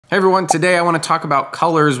Hey everyone, today I want to talk about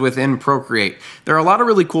colors within Procreate. There are a lot of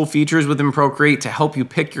really cool features within Procreate to help you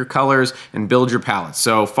pick your colors and build your palettes,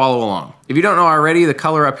 so follow along. If you don't know already, the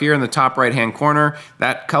color up here in the top right hand corner,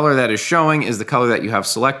 that color that is showing is the color that you have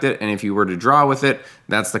selected, and if you were to draw with it,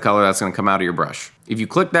 that's the color that's going to come out of your brush. If you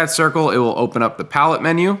click that circle, it will open up the palette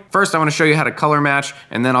menu. First, I want to show you how to color match,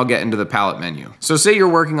 and then I'll get into the palette menu. So say you're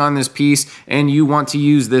working on this piece and you want to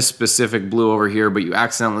use this specific blue over here, but you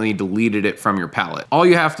accidentally deleted it from your palette. All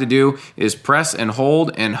you have to do is press and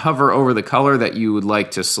hold and hover over the color that you would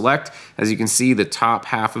like to select. As you can see, the top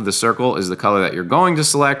half of the circle is the color that you're going to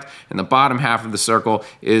select, and the bottom half of the circle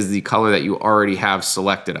is the color that you already have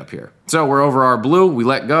selected up here. So we're over our blue, we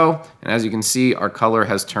let go, and as you can see, our color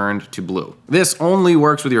has turned to blue. This only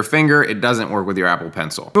works with your finger, it doesn't work with your Apple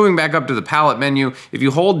Pencil. Moving back up to the palette menu, if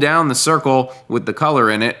you hold down the circle with the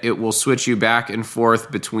color in it, it will switch you back and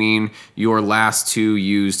forth between your last two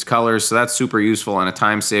used colors. So that's super useful and a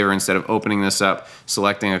time saver instead of opening this up,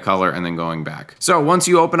 selecting a color, and then going back. So once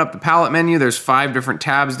you open up the palette menu, there's 5 different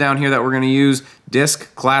tabs down here that we're gonna use: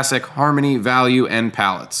 Disc, Classic, Harmony, Value, and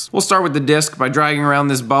Palettes. We'll start with the disc. By dragging around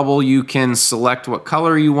this bubble, you can select what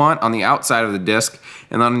color you want on the outside of the disc,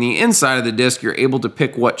 and on the inside of the disc, you're able to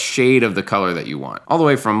pick what shade of the color that you want. All the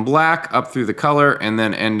way from black up through the color and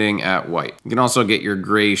then ending at white. You can also get your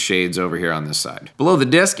gray shades over here on this side. Below the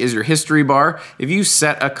disc is your history bar. If you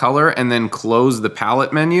set a color and then close the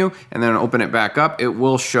palette menu and then open it back up, it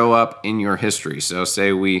will show up in your history. So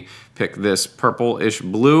say we pick this purple-ish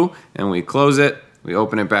blue and we close it, we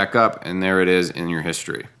open it back up, and there it is in your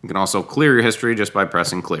history. You can also clear your history just by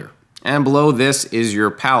pressing clear. And below this is your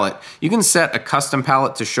palette. You can set a custom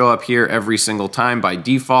palette to show up here every single time by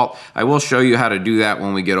default. I will show you how to do that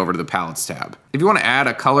when we get over to the Palettes tab. If you want to add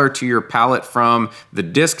a color to your palette from the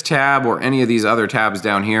disc tab or any of these other tabs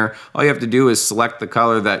down here, all you have to do is select the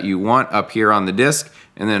color that you want up here on the disc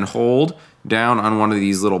and then hold down on one of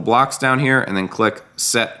these little blocks down here and then click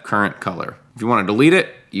Set Current Color. If you want to delete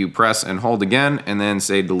it, you press and hold again and then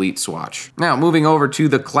say delete swatch. Now moving over to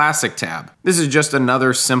the Classic tab. This is just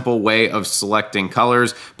another simple way of selecting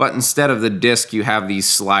colors, but instead of the disc, you have these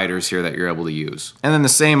sliders here that you're able to use. And then the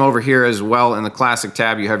same over here as well. In the Classic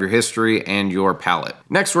tab, you have your history and your palette.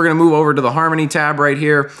 Next, we're gonna move over to the Harmony tab right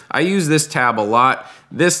here. I use this tab a lot.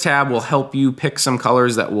 This tab will help you pick some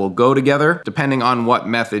colors that will go together depending on what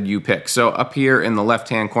method you pick. So up here in the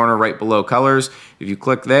left-hand corner right below colors, if you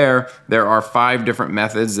click there, there are 5 different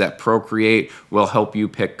methods that Procreate will help you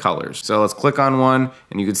pick colors. So let's click on one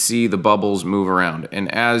and you can see the bubbles move around.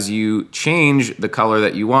 And as you change the color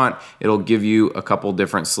that you want, it'll give you a couple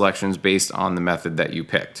different selections based on the method that you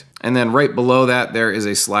picked. And then right below that, there is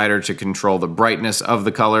a slider to control the brightness of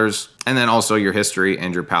the colors, and then also your history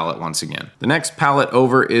and your palette once again. The next palette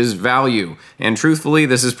over is Value. And truthfully,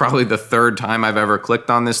 this is probably the 3rd time I've ever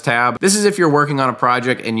clicked on this tab. This is if you're working on a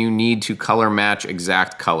project and you need to color match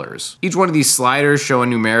exact colors. Each one of these sliders show a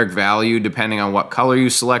numeric value depending on what color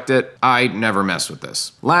you select it. I never mess with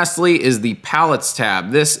this. Lastly is the Palettes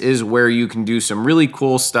tab. This is where you can do some really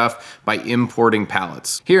cool stuff by importing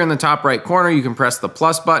palettes. Here in the top right corner, you can press the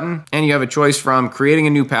plus button, and you have a choice from creating a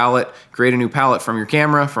new palette, create a new palette from your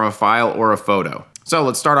camera, from a file, or a photo. So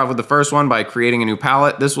let's start off with the first one by creating a new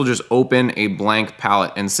palette. This will just open a blank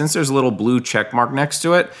palette, and since there's a little blue check mark next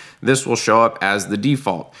to it, this will show up as the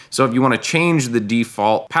default. So if you want to change the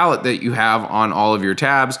default palette that you have on all of your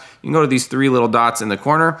tabs, you can go to these 3 little dots in the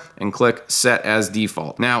corner and click Set as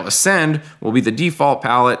Default. Now Ascend will be the default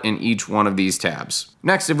palette in each one of these tabs.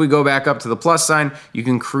 Next, if we go back up to the plus sign, you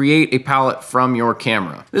can create a palette from your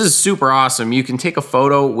camera. This is super awesome. You can take a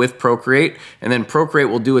photo with Procreate, and then Procreate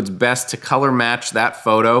will do its best to color match that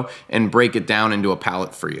photo and break it down into a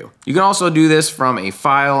palette for you. You can also do this from a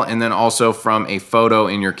file and then also from a photo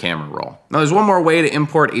in your camera roll. Now there's one more way to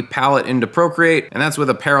import a palette into Procreate, and that's with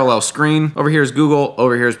a parallel screen. Over here is Google,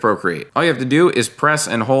 over here is Procreate. All you have to do is press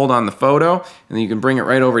and hold on the photo, and then you can bring it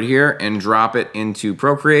right over here and drop it into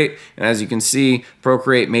Procreate. And as you can see,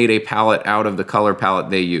 Procreate made a palette out of the color palette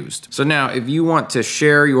they used. So now if you want to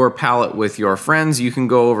share your palette with your friends, you can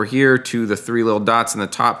go over here to the 3 little dots in the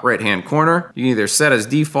top right hand corner. You can either set as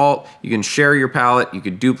default, you can share your palette, you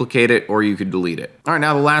could duplicate it, or you could delete it. All right,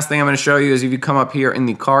 now the last thing I'm going to show you is if you come up here in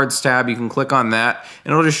the cards tab, you can click on that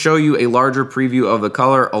and it'll just show you a larger preview of the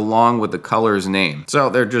color along with the color's name. So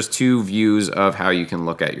they're just 2 views of how you can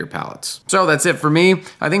look at your palettes. So that's it for me.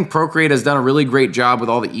 I think Procreate has done a really great job with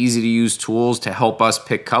all the easy to use tools to help us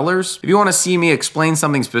pick colors. If you want to see me explain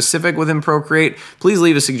something specific within Procreate, please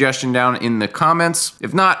leave a suggestion down in the comments.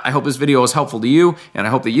 If not, I hope this video was helpful to you, and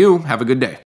I hope that you have a good day.